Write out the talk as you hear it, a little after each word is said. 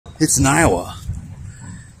It's in Iowa.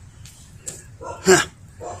 Huh.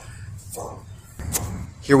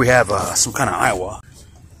 Here we have some kind of Aiwa.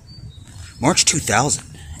 March 2000.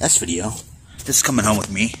 S video. This is coming home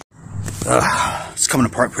with me. It's coming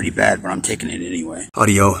apart pretty bad, but I'm taking it anyway.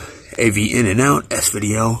 Audio, AV in and out, S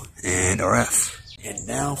video, and RF. And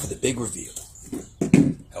now for the big reveal.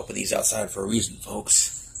 Helping these outside for a reason,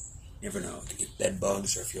 folks. Never know, to get bed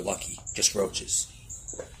bugs, or if you're lucky, just roaches.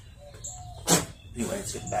 Anyway,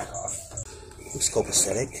 let's get the back off. Looks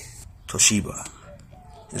copacetic. Toshiba.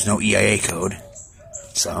 There's no EIA code,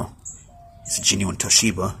 so it's a genuine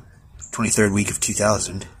Toshiba. 23rd week of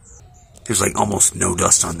 2000. There's like almost no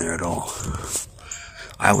dust on there at all.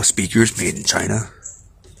 Aiwa speakers made in China.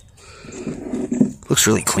 Looks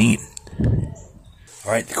really clean.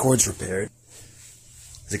 Alright, the cord's repaired.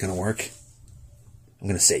 Is it gonna work? I'm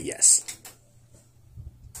gonna say yes.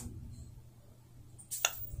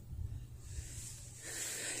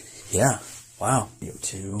 Yeah, wow. Video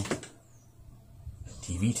 2.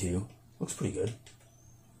 TV 2. Looks pretty good.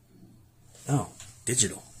 Oh,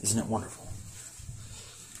 digital. Isn't it wonderful?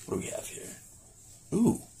 What do we have here?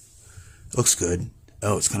 Ooh, looks good.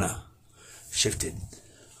 Oh, it's kind of shifted.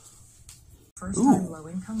 Ooh,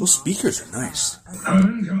 those speakers are nice.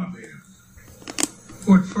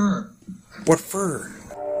 What fur? What fur?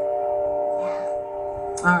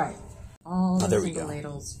 All right. All the there we single go.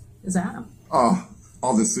 ladles is Adam. Oh,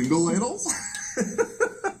 all the single ladles?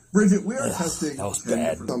 Bridget, we are testing that was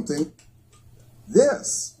bad. something.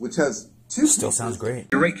 This, which has two Still sounds great.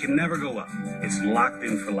 Your rate can never go up. It's locked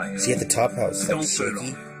in for life. See at the top how it's like Don't put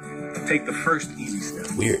it shaky? off. Take the first easy step.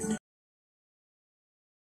 Weird.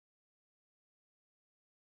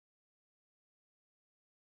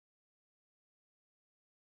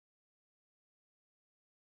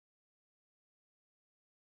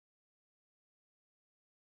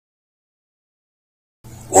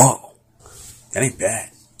 Whoa, that ain't bad.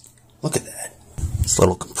 Look at that. It's a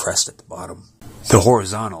little compressed at the bottom. The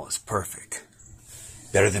horizontal is perfect.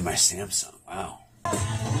 Better than my Samsung. Wow.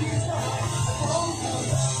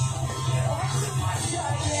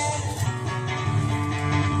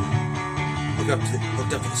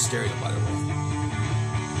 Hooked up to the stereo, by the way.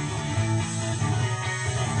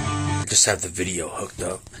 I just have the video hooked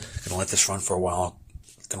up. Gonna let this run for a while.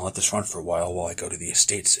 While I go to the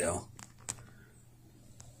estate sale.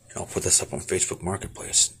 And I'll put this up on Facebook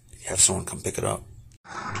Marketplace. Have someone come pick it up.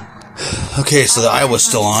 Okay, so the Aiwa's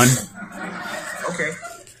still on. Okay.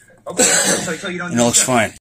 And it looks fine.